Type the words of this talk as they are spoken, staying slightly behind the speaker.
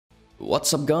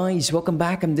What's up, guys? Welcome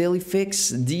back. I'm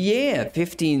Dailyfix. The year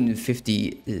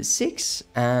 1556,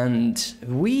 and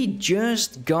we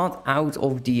just got out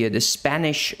of the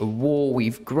Spanish War.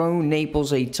 We've grown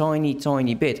Naples a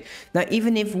tiny bit. Now,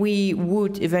 even if we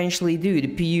would eventually do the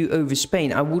PU over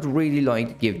Spain, I would really like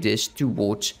to give this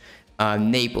towards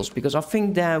Naples, because I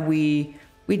think that we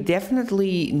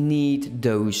definitely need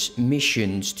those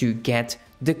missions to get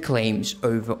the claims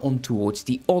over on towards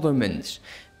the Ottomans.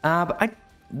 But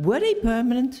were they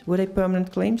permanent? Were they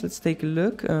permanent claims? Let's take a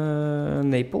look.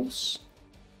 Naples.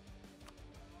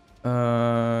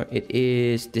 It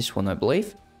is this one, I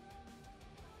believe.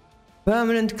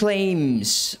 Permanent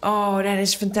claims. Oh, that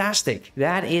is fantastic.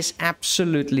 That is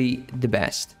absolutely the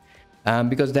best.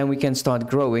 Because then we can start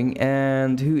growing.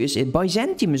 And who is it?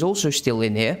 Byzantium is also still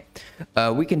in here.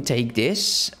 We can take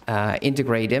this,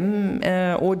 integrate them,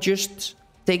 or just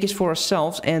take this for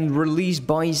ourselves and release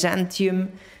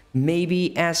Byzantium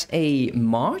maybe as a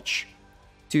march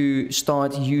to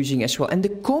start using as well. And the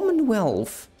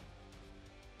Commonwealth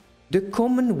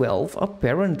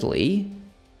apparently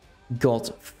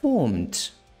got formed.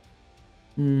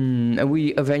 And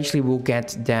we eventually will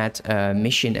get that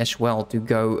mission as well to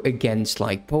go against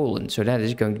like Poland. So that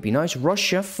is going to be nice.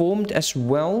 Russia formed as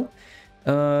well.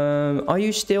 Are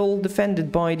you still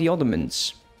defended by the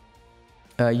Ottomans?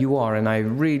 You are, and I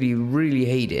really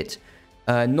hate it.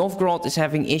 Novgorod is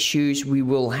having issues. We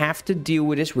will have to deal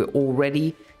with this. We're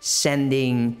already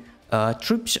sending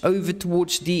troops over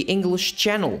towards the English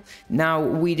Channel. Now,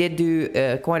 we did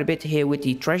do quite a bit here with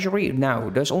the treasury. Now,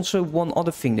 there's also one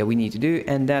other thing that we need to do,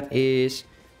 and that is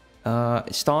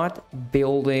start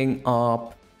building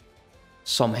up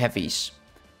some heavies.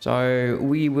 So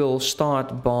we will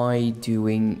start by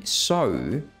doing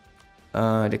so.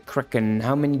 The Kraken,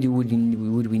 how many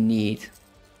would we need?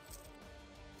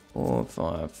 4,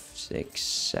 5, 6,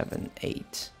 7,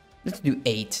 8. Let's do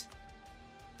 8.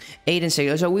 8 and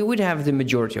 6. So we would have the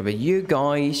majority of it. You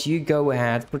guys, you go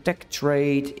ahead. Protect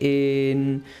trade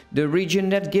in the region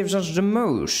that gives us the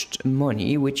most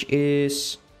money, which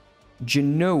is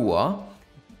Genoa.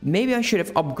 Maybe I should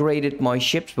have upgraded my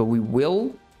ships, but we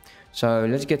will. So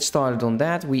let's get started on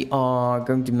that. We are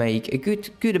going to make a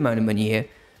good amount of money here.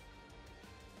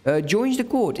 Joins the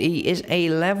court. He is a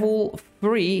level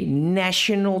 3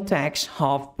 national tax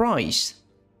half price.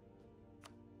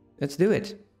 Let's do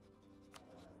it.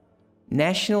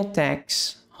 National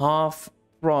tax half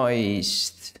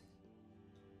priced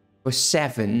for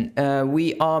 7.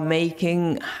 We are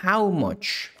making how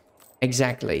much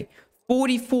exactly?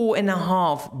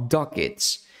 44.5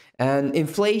 ducats. And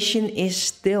inflation is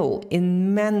still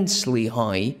immensely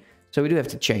high. So we do have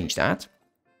to change that.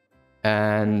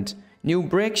 And new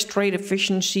bricks, trade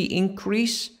efficiency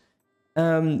increase.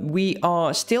 We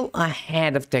are still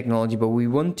ahead of technology, but we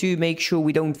want to make sure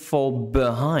we don't fall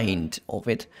behind of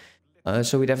it.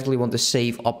 So we definitely want to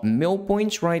save up mill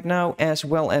points right now, as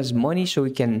well as money, so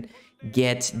we can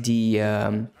get the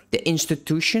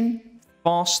institution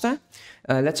faster.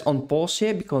 Let's unpause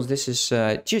here, because this is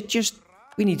just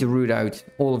we need to root out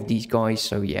all of these guys.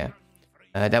 So yeah,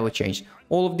 that will change.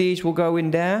 All of these will go in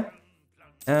there,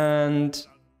 and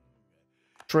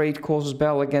trade causes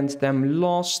battle against them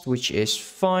lost, which is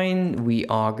fine. We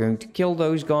are going to kill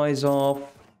those guys off.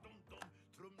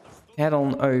 Head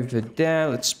on over there.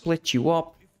 Let's split you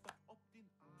up.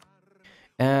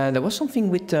 And there was something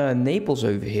with Naples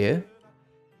over here.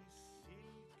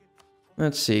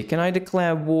 Let's see. Can I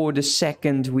declare war the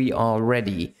second we are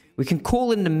ready? We can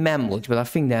call in the Mamluks, but I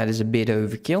think that is a bit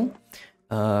overkill.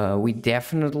 We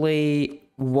definitely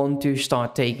want to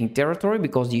start taking territory,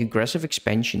 because the aggressive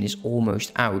expansion is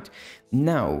almost out.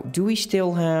 Now, do we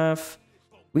still have...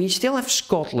 We still have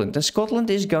Scotland, and Scotland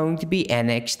is going to be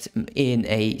annexed in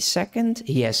a second.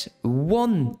 He has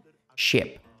 1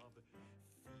 ship.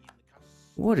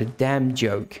 What a damn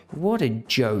joke. What a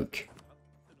joke.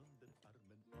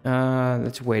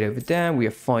 Let's wait over there. We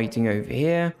are fighting over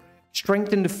here.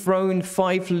 Strengthen the throne,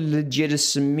 5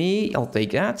 legitimacy. I'll take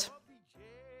that.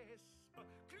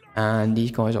 And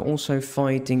these guys are also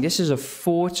fighting. This is a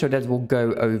fort, so that will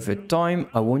go over time.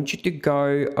 I want you to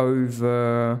go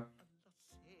over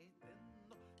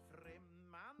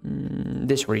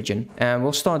this region. And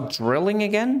we'll start drilling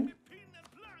again,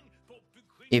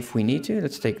 if we need to.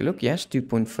 Let's take a look. Yes,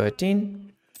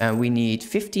 2.13. And we need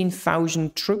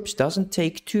 15,000 troops. Doesn't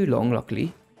take too long,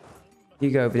 luckily. You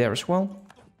go over there as well.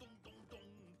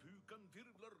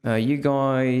 You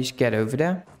guys get over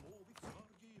there.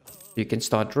 You can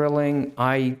start drilling.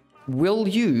 I will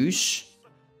use...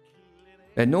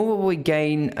 Norway will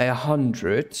gain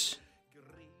 100.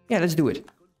 Yeah, let's do it.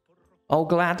 I'll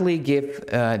gladly give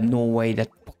Norway that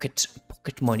pocket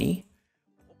money.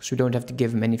 So we don't have to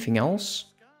give him anything else.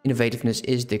 Innovativeness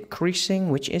is decreasing,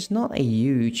 which is not a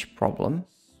huge problem.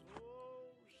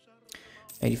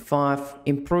 85,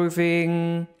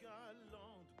 improving.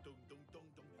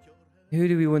 Who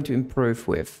do we want to improve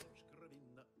with?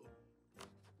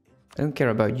 I don't care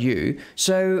about you.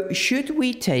 So, should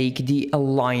we take the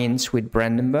alliance with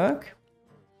Brandenburg?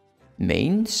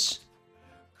 Mainz.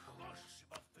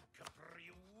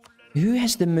 Who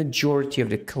has the majority of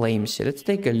the claims here? Let's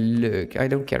take a look. I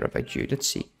don't care about you. Let's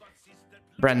see.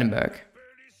 Brandenburg.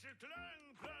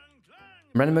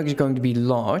 Brandenburg is going to be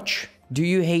large. Do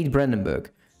you hate Brandenburg?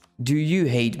 Do you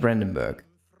hate Brandenburg?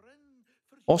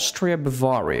 Austria,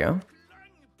 Bavaria.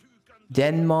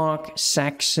 Denmark,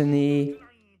 Saxony.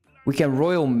 We can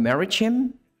royal marriage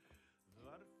him.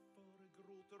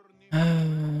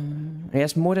 He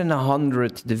has more than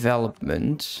 100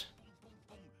 development.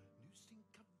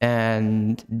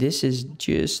 And this is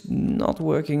just not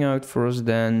working out for us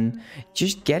then.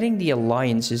 Just getting the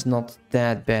alliance is not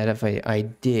that bad of an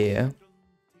idea.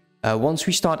 Once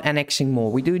we start annexing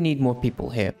more, we do need more people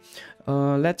here.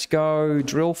 Let's go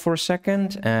drill for a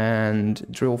second and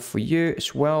drill for you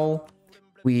as well.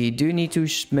 We do need to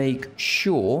make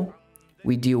sure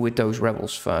we deal with those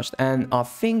rebels first. And I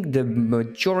think the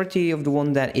majority of the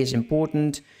one that is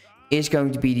important is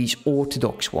going to be these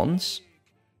Orthodox ones.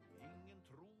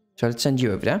 So let's send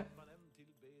you over there.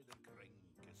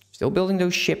 Still building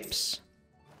those ships.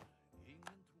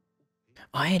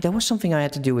 Oh yeah, there was something I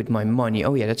had to do with my money.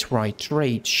 Oh yeah, that's right.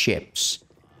 Trade ships.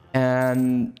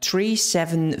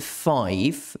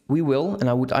 375. We will. And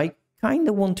I kind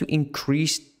of want to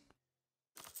increase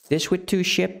this with 2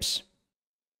 ships.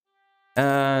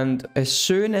 And as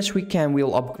soon as we can,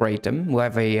 we'll upgrade them. We'll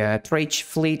have a trade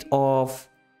fleet of,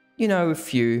 you know, a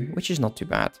few, which is not too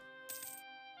bad.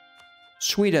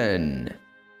 Sweden.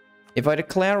 If I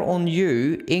declare on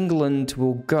you, England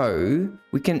will go.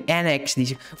 We can annex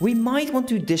these. We might want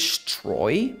to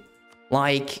destroy,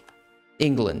 like,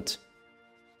 England.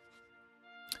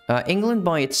 England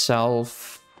by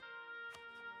itself.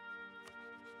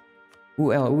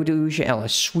 Who's your ally?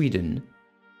 Sweden.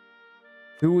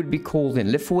 Who would be called in?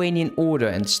 Lithuanian Order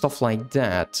and stuff like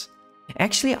that.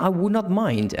 Actually, I would not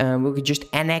mind. We could just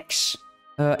annex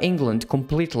England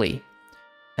completely.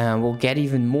 And we'll get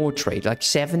even more trade. Like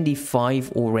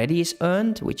 75 already is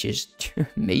earned, which is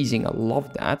amazing. I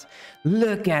love that.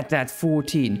 Look at that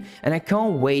 14. And I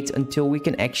can't wait until we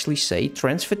can actually say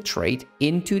transfer trade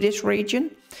into this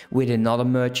region with another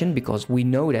merchant, because we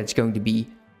know that's going to be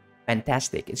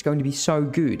fantastic. It's going to be so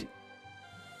good.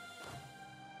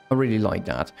 I really like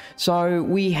that. So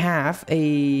we have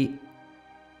a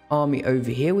army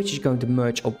over here, which is going to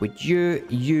merge up with you.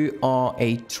 You are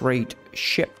a trade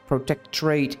ship. Protect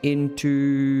trade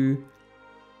into...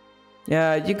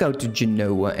 Yeah, you go to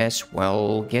Genoa as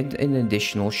well. Get an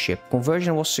additional ship.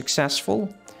 Conversion was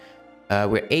successful.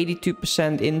 We're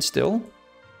 82% in still.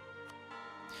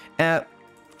 Oh,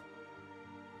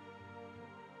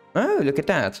 look at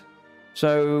that.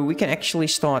 So we can actually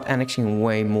start annexing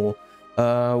way more.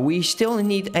 We still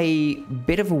need a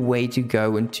bit of a way to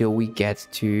go until we get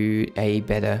to a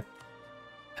better...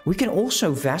 We can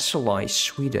also vassalize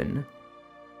Sweden.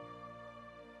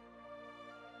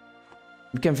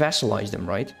 We can vassalize them,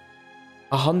 right?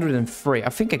 103. I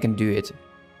think I can do it.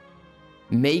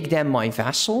 Make them my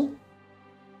vassal.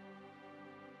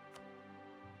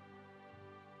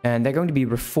 And they're going to be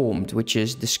reformed, which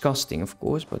is disgusting, of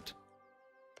course, but...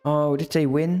 Oh, did they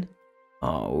win?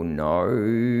 Oh,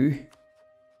 no.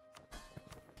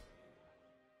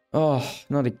 Oh,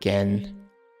 not again.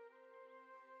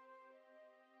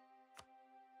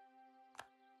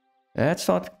 Let's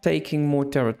start taking more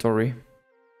territory.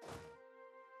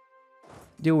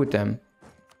 Deal with them.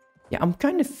 Yeah, I'm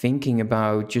kind of thinking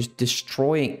about just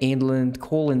destroying England,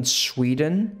 call in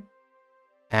Sweden,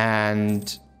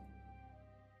 and...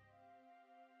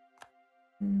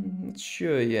 Not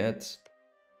sure yet.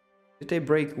 Did they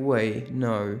break away?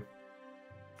 No.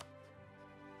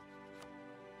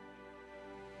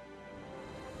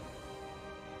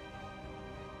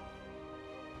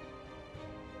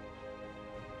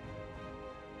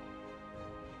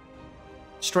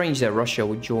 Strange that Russia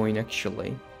would join,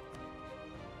 actually.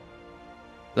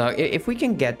 Like, if we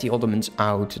can get the Ottomans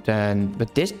out, then...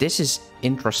 But this is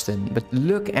interesting. But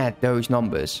look at those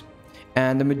numbers.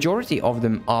 And the majority of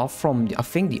them are from, I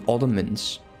think, the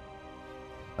Ottomans.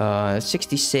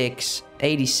 66,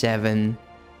 87.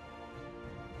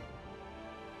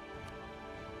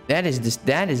 That is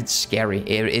scary.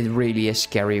 It really is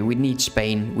scary. We need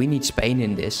Spain. We need Spain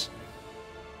in this.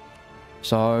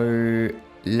 So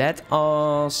let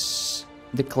us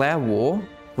declare war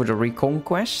for the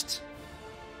reconquest.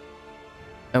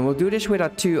 And we'll do this with our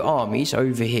 2 armies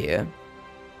over here.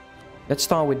 Let's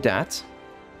start with that.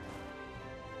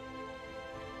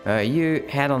 You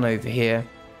head on over here.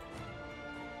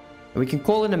 We can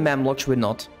call in the Mamluks, we're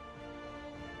not.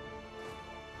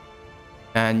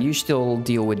 And you still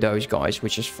deal with those guys,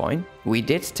 which is fine. We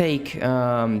did take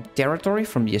territory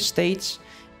from the estates.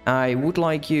 I would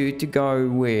like you to go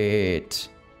with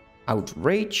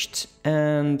outraged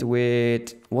and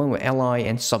with one with ally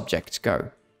and subjects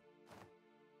go.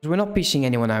 Because we're not piecing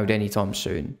anyone out anytime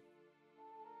soon.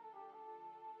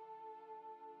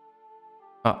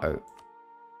 Uh-oh.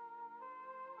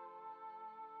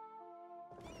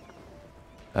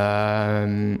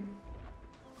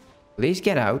 Please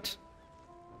get out.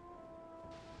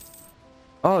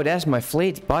 Oh, there's my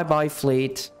fleet. Bye-bye,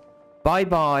 fleet.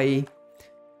 Bye-bye.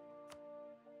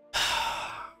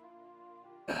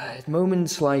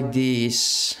 Moments like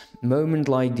these.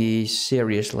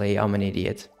 Seriously, I'm an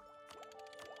idiot.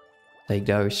 Take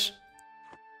those.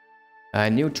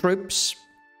 New troops.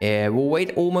 We'll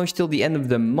wait almost till the end of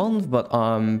the month, but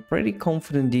I'm pretty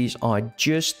confident these are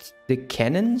just the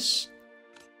cannons.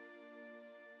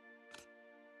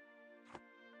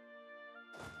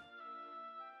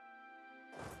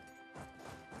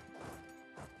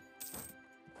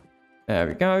 There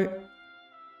we go.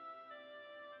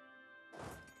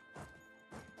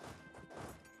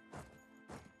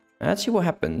 Let's see what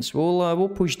happens. We'll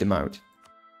push them out.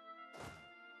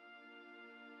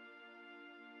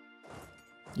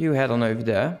 You head on over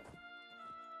there.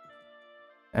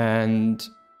 And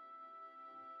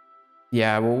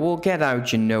yeah, well, we'll get out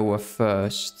Genoa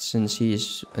first, since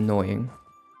he's annoying.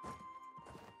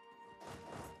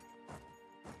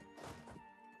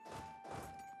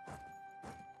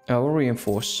 We'll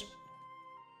reinforce.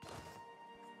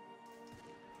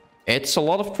 It's a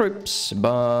lot of troops,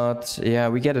 but yeah,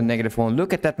 we get a -1.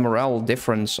 Look at that morale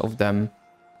difference of them.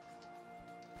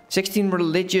 16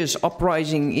 religious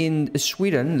uprising in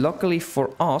Sweden. Luckily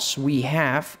for us, we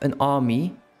have an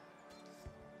army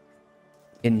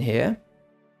in here.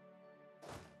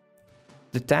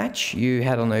 Detach, you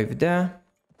head on over there.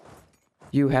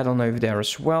 You head on over there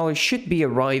as well. You should be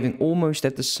arriving almost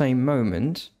at the same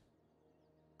moment.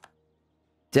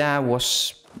 That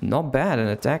was not bad, an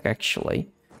attack actually.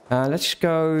 Let's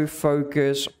go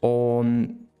focus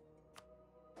on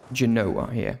Genoa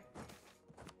here.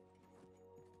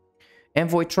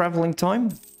 Envoy traveling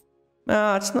time?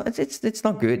 It's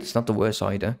not good. It's not the worst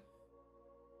either.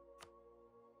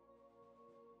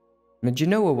 But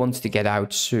Genoa wants to get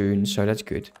out soon, so that's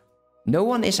good. No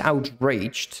one is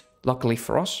outraged, luckily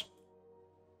for us.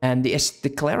 And the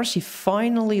clerisy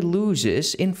finally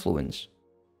loses influence.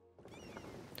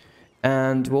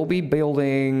 And we'll be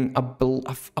building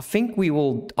I think we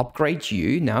will upgrade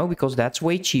you now, because that's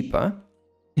way cheaper.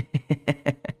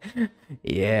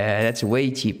 Yeah, that's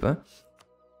way cheaper.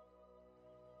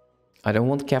 I don't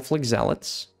want Catholic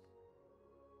zealots.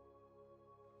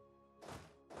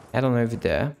 Head on over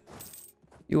there.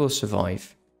 You will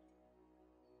survive.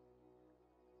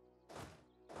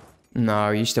 No,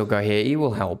 you still go here. You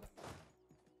will help.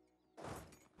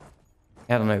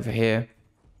 Head on over here.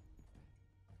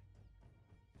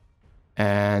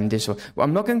 And this one. Well,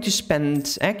 I'm not going to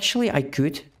spend... Actually, I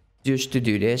could just to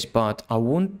do this, but I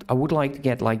would like to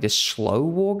get like this slow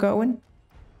war going.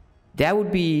 That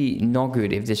would be not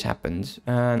good if this happened.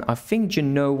 And I think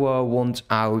Genoa wants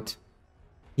out.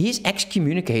 He is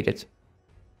excommunicated.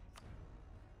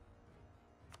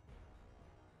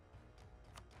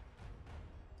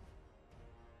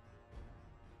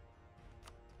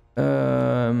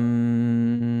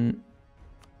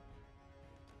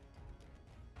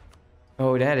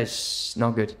 Oh, that is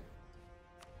not good.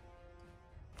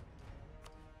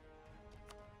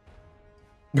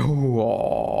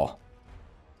 Oh.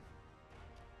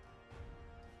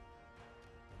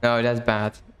 No, that's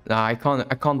bad. No, I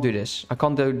can't do this. I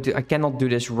cannot do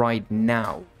this right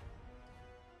now.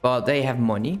 But they have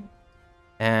money.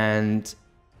 And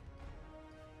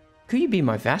could you be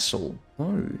my vassal?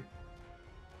 No.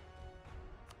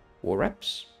 War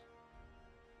reps.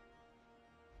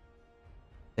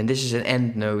 And this is an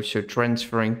end node, so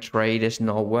transferring trade is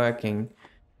not working.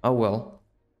 Oh well.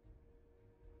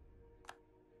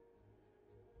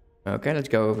 Okay, let's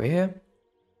go over here.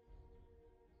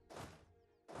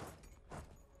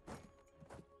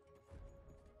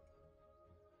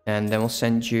 And then we'll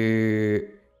send you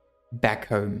back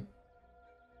home.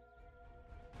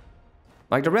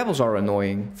 Like, the rebels are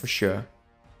annoying, for sure.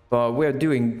 But we're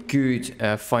doing good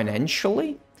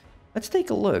financially. Let's take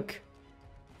a look.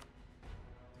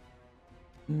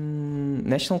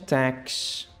 National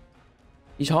tax.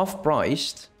 He's half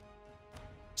priced.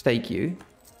 Let's take you.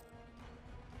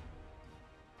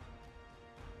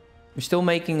 We're still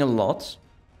making a lot.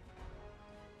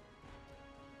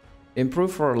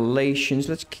 Improve our relations.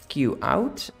 Let's kick you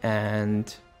out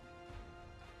and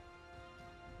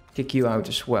kick you out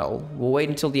as well. We'll wait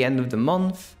until the end of the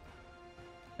month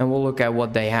and we'll look at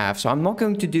what they have. So I'm not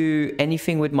going to do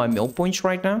anything with my mill points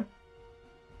right now.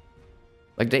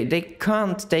 Like they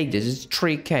can't take this. It's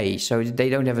 3k, so they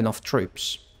don't have enough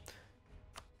troops.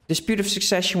 Dispute of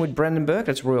succession with Brandenburg.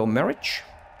 That's royal marriage.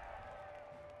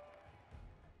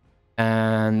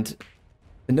 And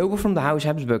a noble from the House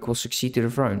Habsburg will succeed to the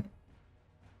throne.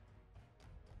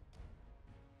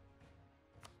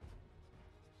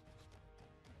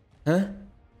 Huh?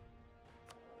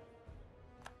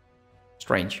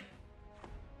 Strange.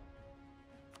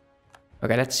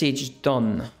 Okay, that siege is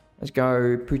done. Let's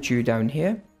go put you down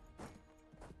here.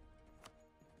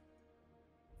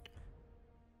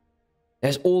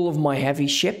 There's all of my heavy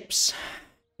ships.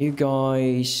 You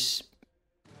guys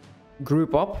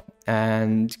group up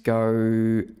and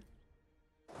go...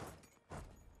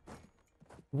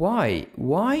 Why?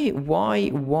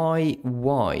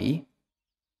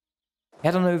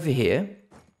 Head on over here.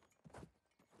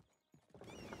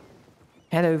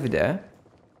 Head over there.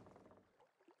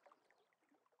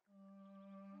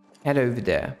 Head over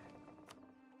there.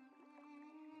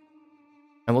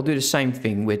 And we'll do the same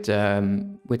thing with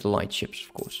the light ships,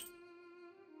 of course.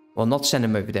 Well, not send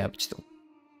them over there, but still.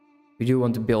 We do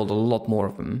want to build a lot more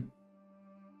of them.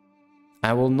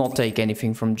 I will not take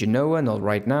anything from Genoa, not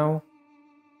right now.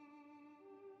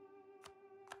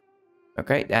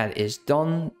 Okay, that is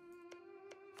done.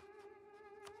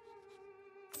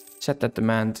 Set that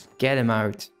demand, get him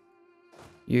out.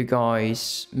 You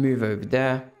guys move over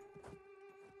there.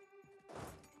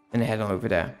 And head on over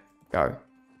there. Go.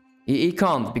 He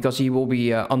can't because he will be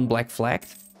unblack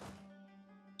flagged.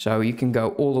 So you can go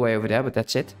all the way over there, but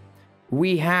that's it.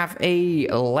 We have a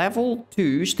level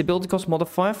 2 stability cost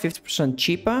modifier, 50%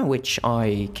 cheaper, which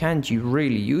I can't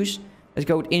really use. Let's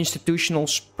go with institutional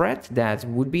spread. That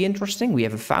would be interesting. We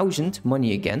have 1,000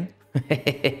 money again.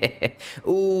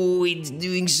 Oh, it's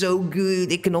doing so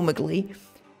good economically.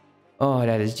 Oh,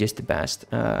 that is just the best.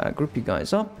 Group you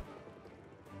guys up.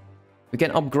 We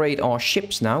can upgrade our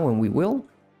ships now, and we will.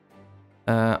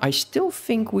 I still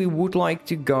think we would like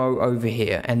to go over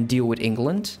here and deal with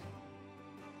England.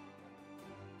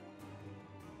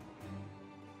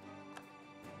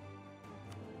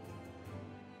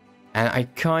 And I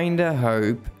kinda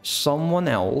hope someone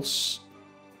else...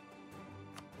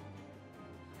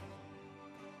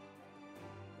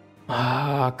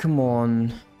 Ah, come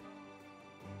on.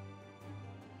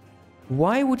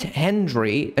 Why would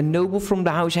Henry, a noble from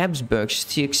the House Habsburg,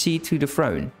 succeed to the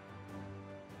throne?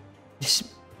 This...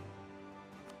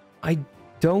 I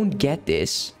don't get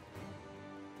this.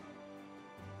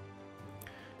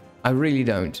 I really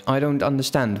don't. I don't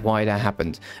understand why that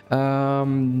happened.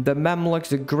 The Mamluks,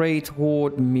 the Great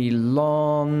Horde,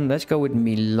 Milan. Let's go with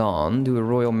Milan. Do a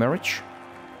royal marriage.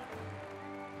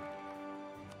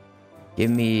 Give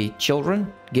me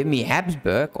children. Give me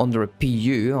Habsburg under a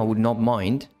PU. I would not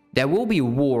mind. There will be a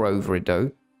war over it though.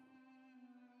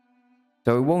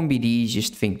 So it won't be the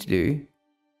easiest thing to do.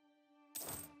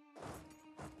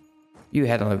 You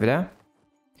head on over there.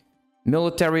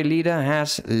 Military leader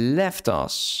has left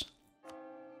us.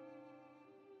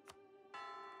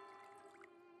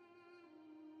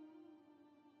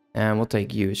 And we'll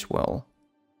take you as well.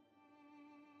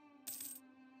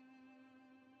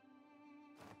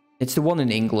 It's the one in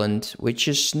England, which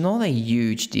is not a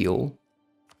huge deal.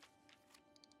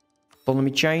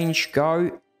 Economy change,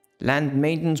 go. Land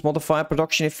maintenance, modifier,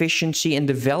 production efficiency, and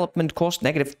development cost,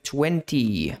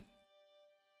 -20.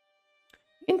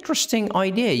 Interesting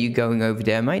idea you going over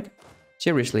there, mate.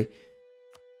 Seriously.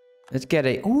 Let's get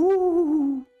a...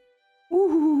 Ooh.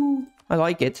 Ooh. I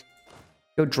like it.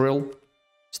 Go drill.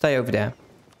 Stay over there.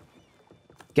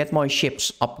 Get my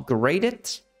ships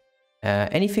upgraded.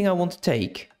 Anything I want to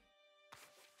take?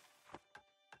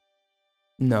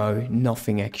 No,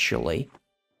 nothing actually.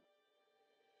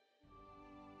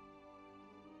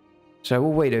 So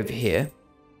we'll wait over here.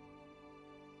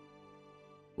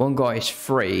 One guy is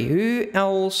free. Who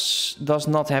else does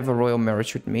not have a royal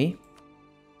marriage with me?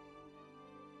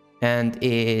 And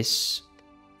is...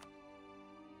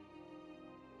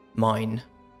 mine.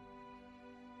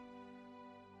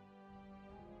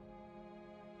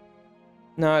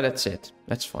 No, that's it.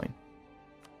 That's fine.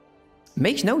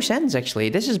 Makes no sense, actually.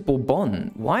 This is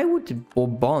Bourbon. Why would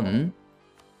Bourbon...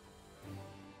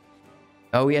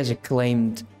 Oh, he has a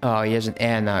claimed... Oh, he has an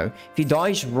heir now. If he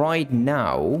dies right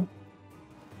now...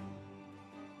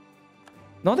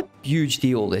 Not a huge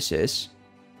deal, this is.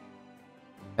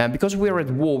 Because we're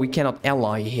at war, we cannot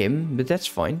ally him. But that's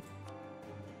fine.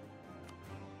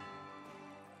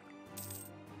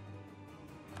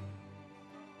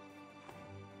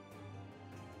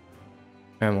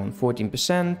 I'm on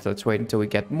 14%. Let's wait until we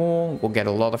get more. We'll get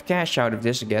a lot of cash out of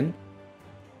this again.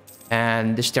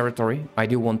 And this territory, I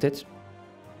do want it.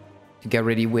 To get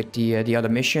ready with the other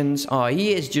missions. Oh,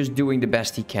 he is just doing the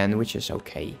best he can, which is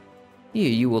okay.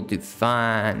 You will do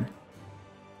fine.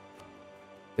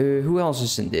 Who else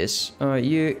is in this?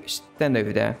 You stand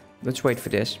over there. Let's wait for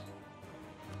this.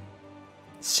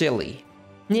 Silly.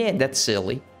 Yeah, that's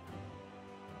silly.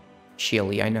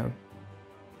 Chilly, I know.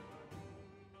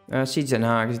 Siege Den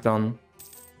Haag is done.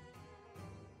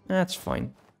 That's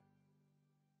fine.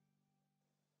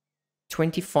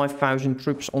 25,000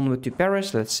 troops onward to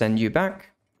Paris. Let's send you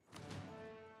back.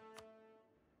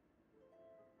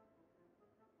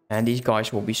 And these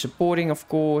guys will be supporting, of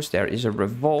course. There is a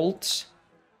revolt.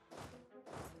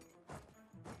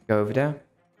 Go over there.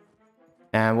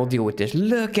 And we'll deal with this.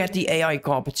 Look at the AI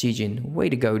carpet sieging. Way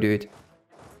to go, dude.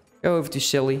 Go over to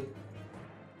Silly.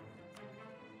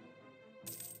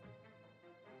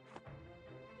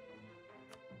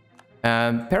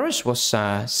 Paris was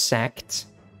sacked.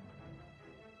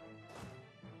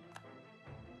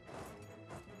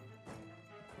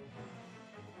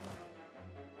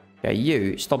 Okay,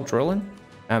 you stop drilling.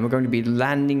 We're going to be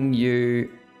landing you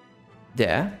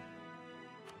there.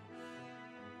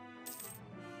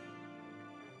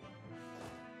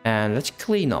 And let's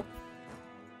clean up.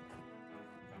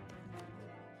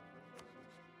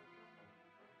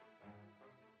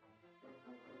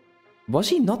 Was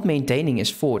he not maintaining his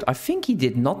fort? I think he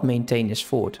did not maintain his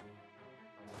fort.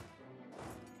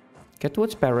 Get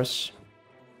towards Paris.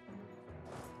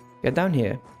 Get down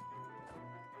here.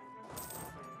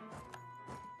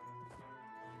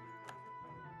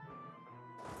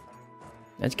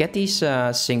 Let's get these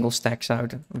single stacks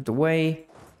out of the way.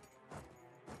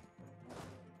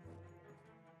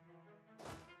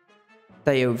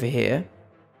 Stay over here.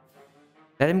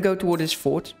 Let him go toward his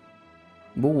fort.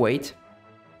 We'll wait.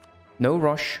 No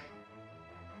rush.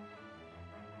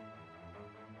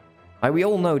 We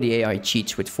all know the AI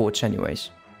cheats with forts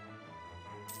anyways.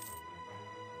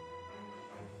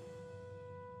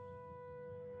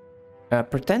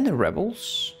 Pretender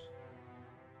rebels.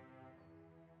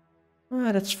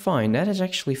 That's fine. That is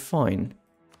actually fine.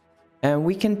 And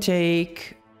we can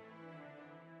take...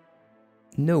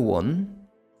 no one.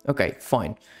 Okay,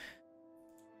 fine.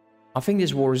 I think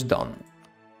this war is done.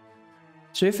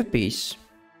 Serve for peace.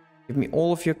 Give me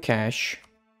all of your cash.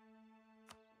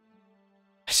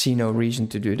 I see no reason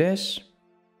to do this.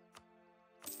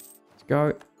 Let's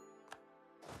go.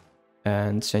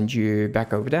 And send you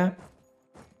back over there.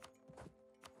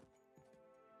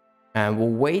 And we'll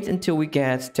wait until we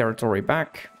get territory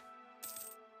back.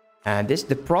 And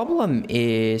the problem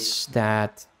is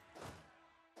that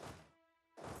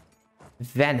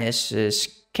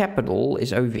Venice's capital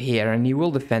is over here and he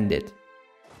will defend it.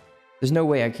 There's no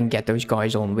way I can get those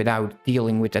guys on without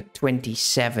dealing with a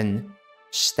 27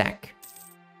 stack.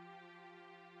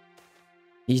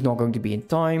 He's not going to be in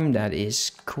time. That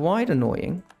is quite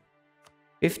annoying.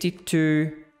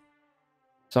 52.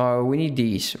 So we need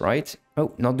these, right?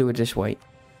 Oh, not do it this way.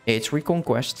 It's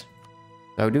Reconquest.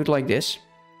 So do it like this.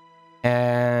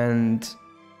 And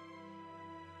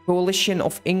Coalition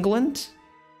of England.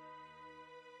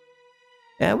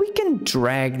 We can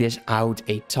drag this out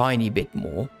a tiny bit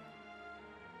more.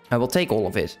 I will take all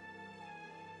of it.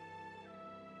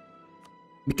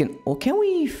 We can... or can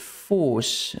we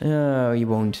force... you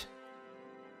won't.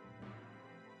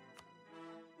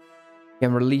 We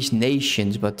can release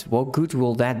nations, but what good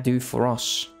will that do for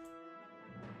us?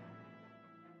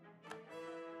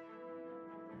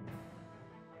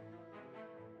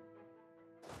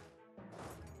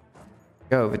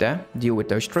 Go over there. Deal with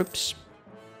those troops.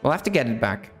 We'll have to get it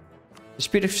back.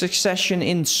 Dispute of succession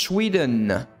in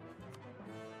Sweden.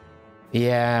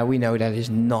 Yeah, we know that is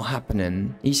not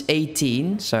happening. He's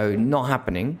 18, so not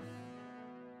happening.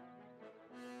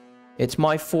 It's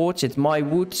my forts, it's my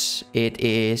woods. It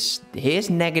is his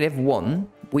 -1.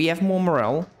 We have more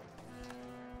morale.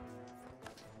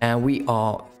 And we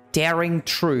are tearing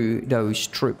through those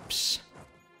troops.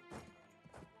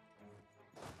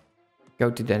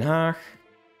 Go to Den Haag.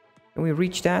 Can we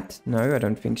reach that? No, I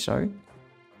don't think so.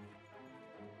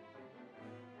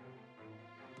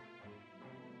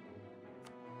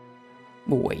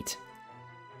 We'll wait.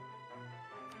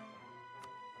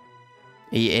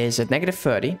 He is at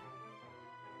 -30.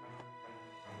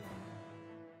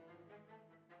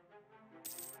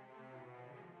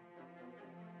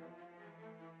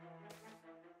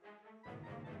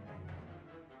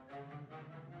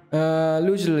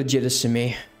 Lose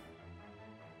legitimacy.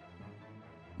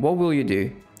 What will you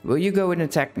do? Will you go and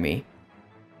attack me?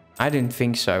 I didn't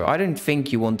think so. I didn't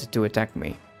think you wanted to attack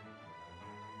me.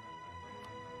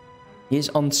 He's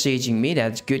unsieging me.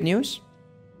 That's good news.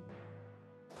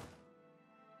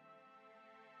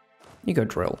 You go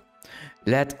drill.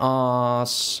 Let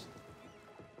us...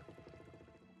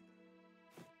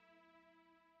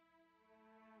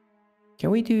 Can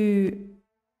we do...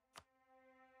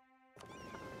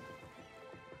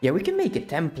 Yeah, we can make a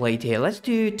template here. Let's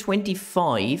do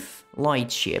 25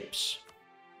 light ships.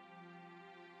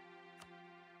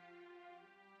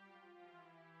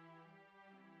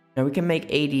 Now we can make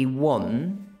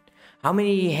 81. How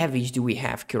many heavies do we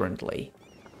have currently?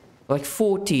 Like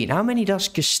 14. How many does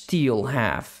Castile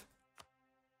have?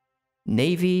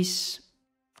 Navies,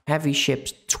 heavy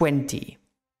ships, 20.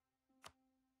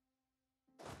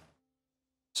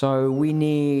 So we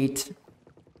need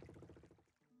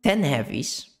 10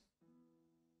 heavies.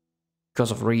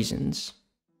 Because of reasons.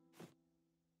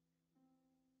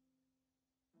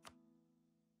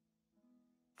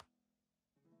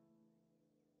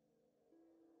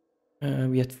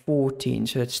 We had 14,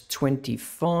 so that's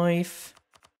 25.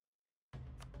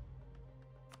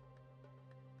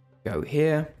 Go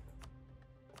here.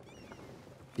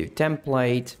 Do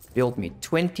template. Build me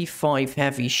 25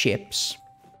 heavy ships.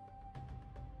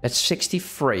 That's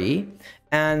 63.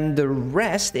 And the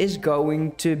rest is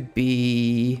going to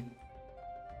be...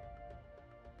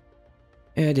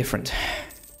 different.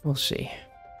 We'll see.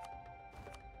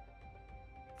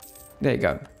 There you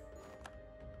go.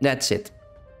 That's it.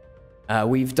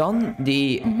 We've done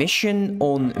the mission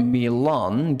on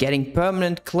Milan, getting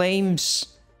permanent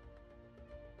claims.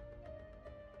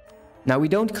 Now we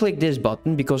don't click this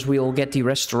button because we'll get the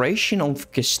restoration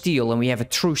of Castile and we have a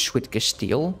truce with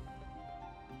Castile.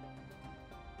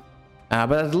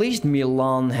 But at least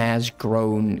Milan has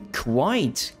grown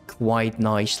quite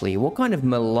nicely. What kind of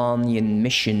Milanian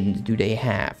mission do they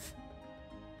have?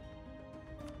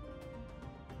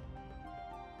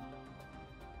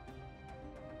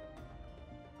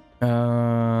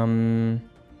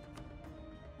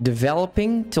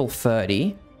 Developing till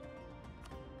 30.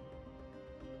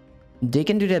 They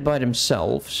can do that by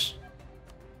themselves.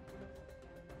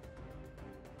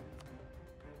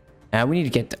 We need to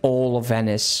get all of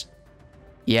Venice.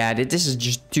 Yeah, this is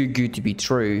just too good to be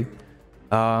true.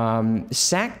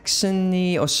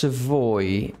 Saxony or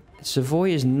Savoy? Savoy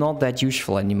is not that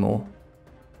useful anymore.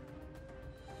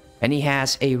 And he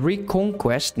has a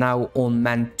reconquest now on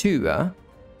Mantua.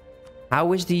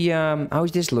 How is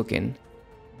this looking?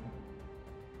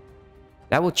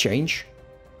 That will change.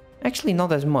 Actually,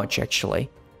 not as much, actually.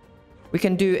 We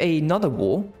can do another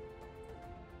war.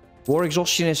 War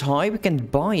exhaustion is high. We can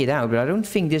buy it out, but I don't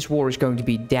think this war is going to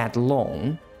be that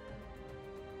long.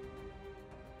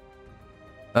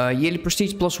 Yearly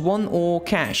prestige +1 or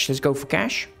cash. Let's go for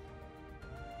cash.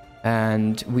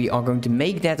 And we are going to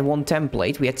make that one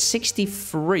template. We had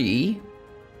 63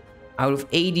 out of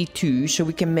 82, so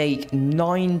we can make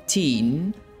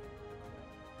 19.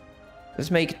 Let's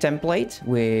make a template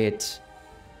with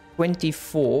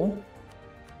 24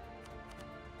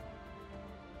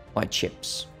 light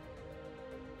ships.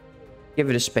 Give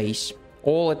it a space.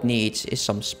 All it needs is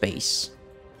some space.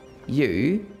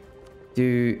 You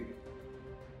do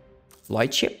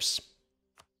light ships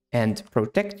and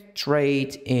protect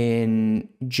trade in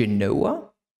Genoa.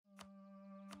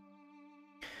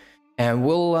 And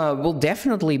we'll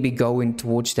definitely be going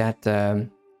towards that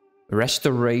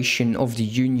restoration of the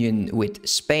union with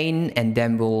Spain, and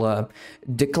then we'll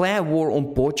declare war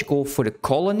on Portugal for the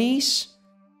colonies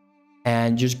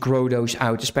and just grow those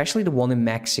out, especially the one in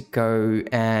Mexico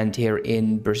and here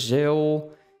in Brazil.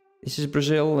 This is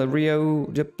Brazil, Rio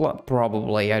de Plata,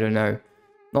 probably, I don't know.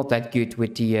 Not that good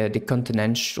with the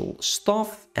continental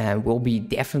stuff, and we'll be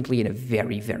definitely in a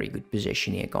very good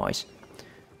position here, guys.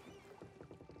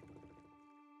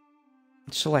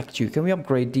 Select you. Can we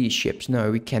upgrade these ships?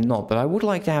 No, we cannot, but I would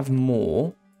like to have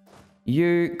more.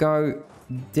 You go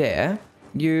there.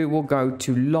 You will go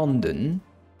to London.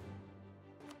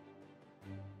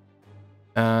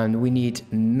 And we need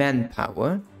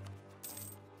manpower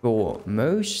for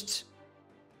most.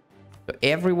 So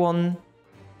everyone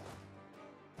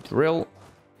drill.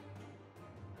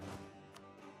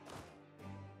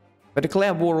 But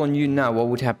declare war on you now, what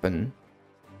would happen?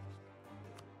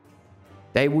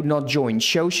 They would not join.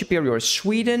 Show superior.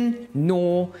 Sweden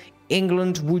nor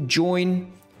England would join.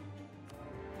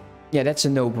 Yeah, that's a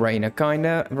no-brainer,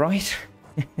 kinda, right?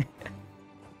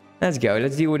 Let's go.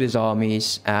 Let's deal with his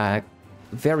armies.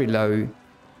 Very low.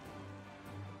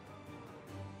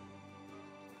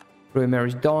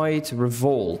 Primaries died.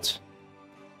 Revolt.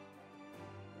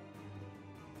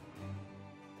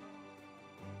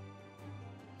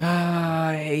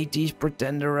 I hate these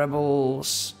pretender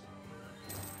rebels.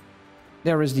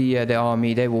 There is the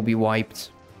army. They will be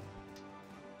wiped.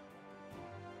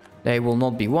 They will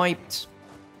not be wiped.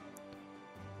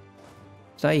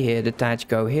 Stay here. Detach,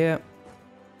 go here.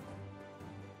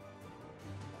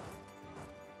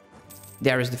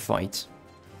 There is the fight.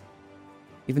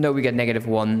 Even though we get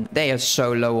 -1, they are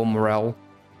so low on morale.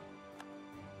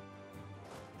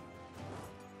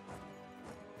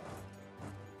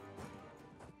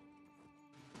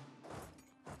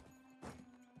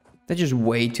 They're just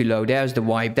way too low. There's the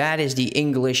wipe. That is the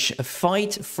English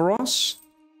fight for us.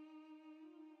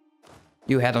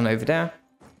 You head on over there.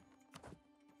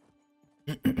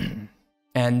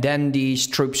 And then these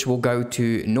troops will go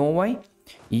to Norway.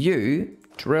 You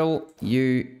drill.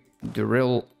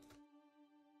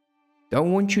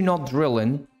 Don't want you not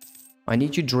drilling. I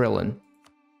need you drilling.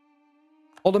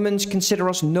 Ottomans consider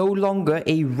us no longer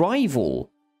a rival.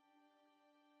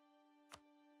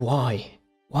 Why?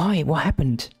 Why? What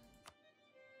happened?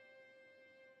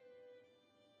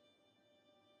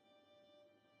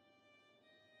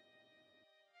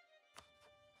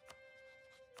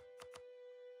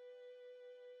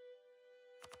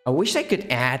 I wish I could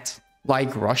add,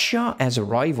 like, Russia as a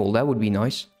rival. That would be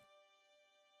nice.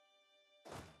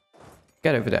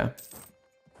 Get over there.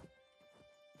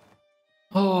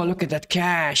 Oh, look at that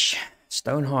cash.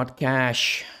 Stone hard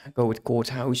cash. Go with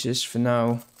courthouses for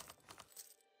now.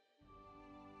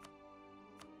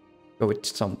 Go with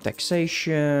some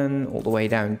taxation. All the way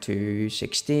down to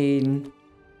 16.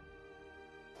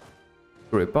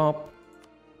 Group up.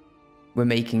 We're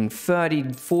making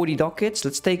 40 dockets.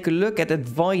 Let's take a look at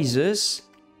advisors.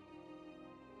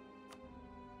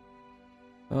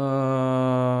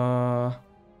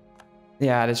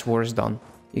 Yeah, this war is done.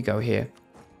 You go here.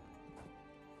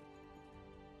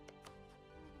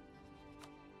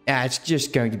 Yeah, it's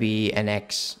just going to be an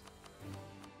X.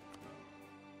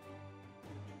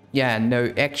 Yeah,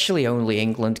 no, actually only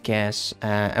England cares.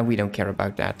 And we don't care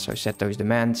about that. So set those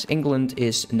demands. England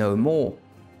is no more.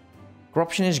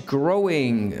 Corruption is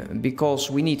growing because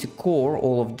we need to core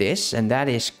all of this, and that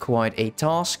is quite a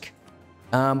task.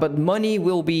 But money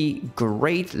will be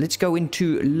great. Let's go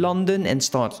into London and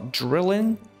start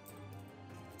drilling.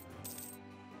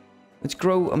 Let's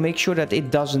grow and make sure that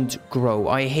it doesn't grow.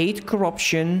 I hate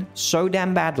corruption so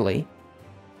damn badly.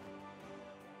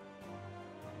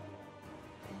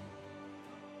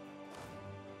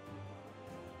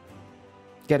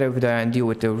 Get over there and deal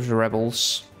with those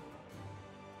rebels.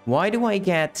 Why do I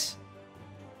get...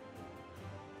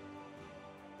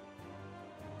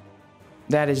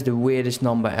 That is the weirdest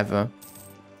number ever.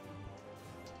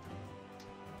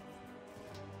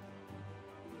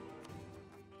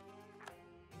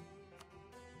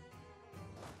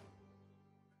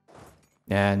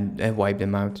 And wipe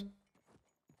them out.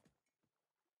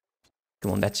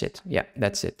 Come on, that's it. Yeah,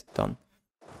 that's it. Done.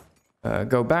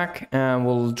 Go back and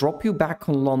we'll drop you back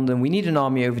on London. We need an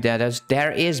army over there.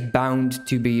 There is bound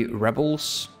to be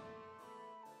rebels.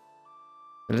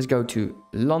 So let's go to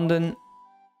London.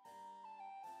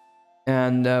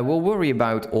 And we'll worry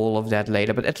about all of that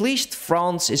later. But at least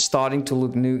France is starting to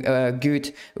look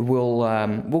good.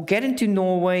 We'll get into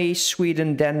Norway,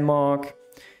 Sweden, Denmark.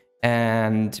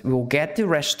 And we'll get the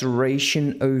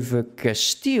restoration over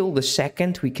Castile the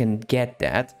second we can get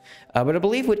that. But I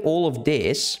believe with all of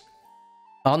this...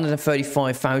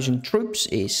 135,000 troops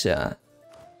is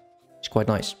quite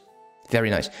nice. Very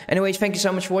nice. Anyways, thank you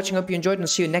so much for watching. Hope you enjoyed and I'll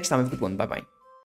see you next time. Have a good one. Bye-bye.